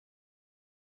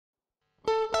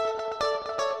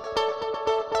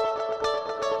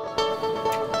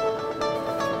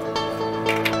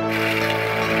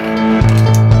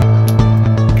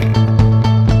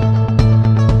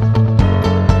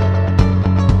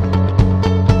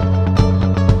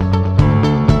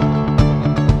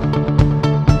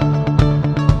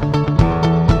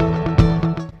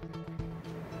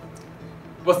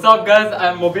up guys,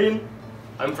 I'm Mobin.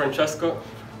 I'm Francesco.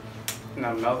 And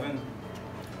I'm Melvin.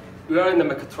 We are in the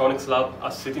Mechatronics lab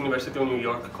at City University of New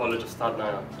York College of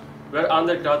Staten. We are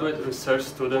undergraduate research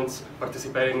students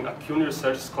participating in a CUNY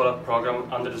Research Scholar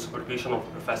program under the supervision of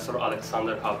Professor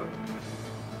Aleksandar Haber.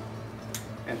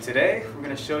 And today, we're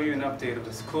going to show you an update of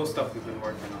this cool stuff we've been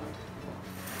working on.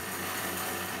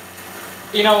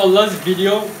 In our last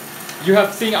video, you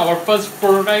have seen our first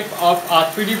prototype of a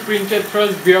 3D printed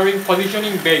thrust bearing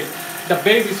positioning base. The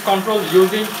base is controlled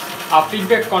using a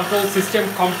feedback control system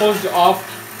composed of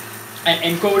an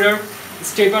encoder,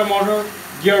 stepper motor,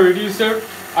 gear reducer,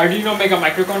 Arduino Mega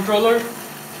microcontroller.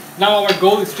 Now our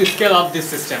goal is to scale up this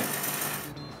system.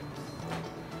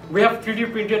 We have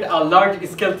 3D printed a large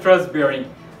scale thrust bearing.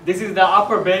 This is the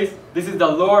upper base, this is the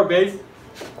lower base.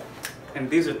 And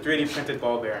these are 3D printed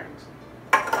ball bearings.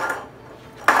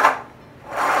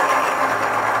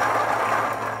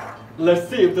 Let's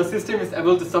see if the system is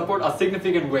able to support a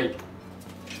significant weight.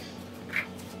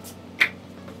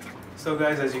 So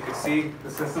guys, as you can see, the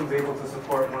system's able to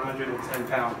support 110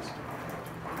 pounds.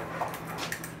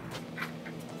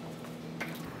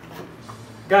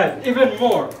 Guys, even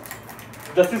more.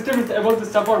 The system is able to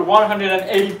support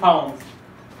 180 pounds.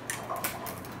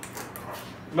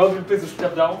 Melvin, please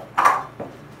step down.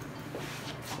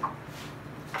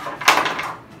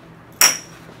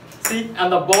 See,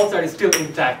 and the balls are still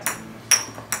intact.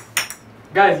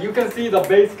 Guys, you can see the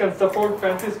base can support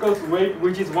Francesco's weight,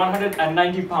 which is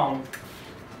 190 pounds.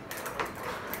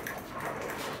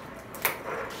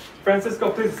 Francesco,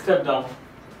 please step down.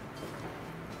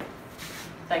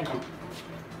 Thank you.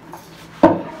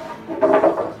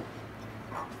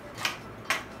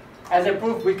 As a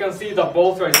proof, we can see the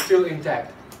bolts are still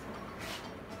intact.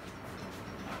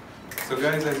 So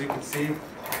guys, as you can see,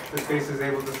 this base is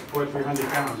able to support 300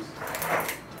 pounds.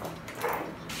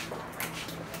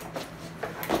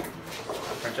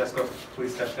 Francesco,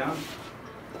 please step down.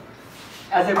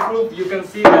 As a proof, you can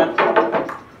see that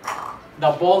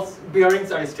the balls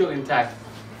bearings are still intact.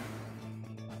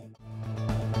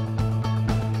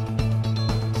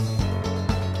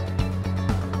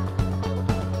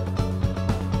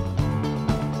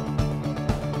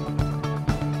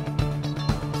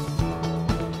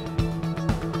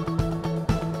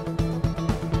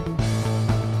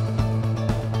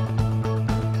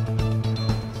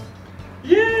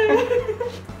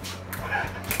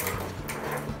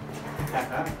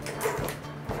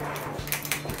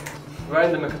 We are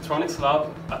in the Mechatronics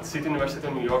lab at City University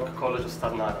of New York College of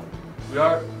Staten Island. We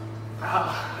are...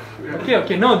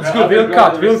 Okay, no, it's good,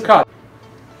 we'll cut.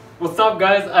 What's up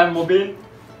guys, I'm Mobin.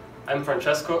 I'm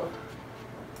Francesco.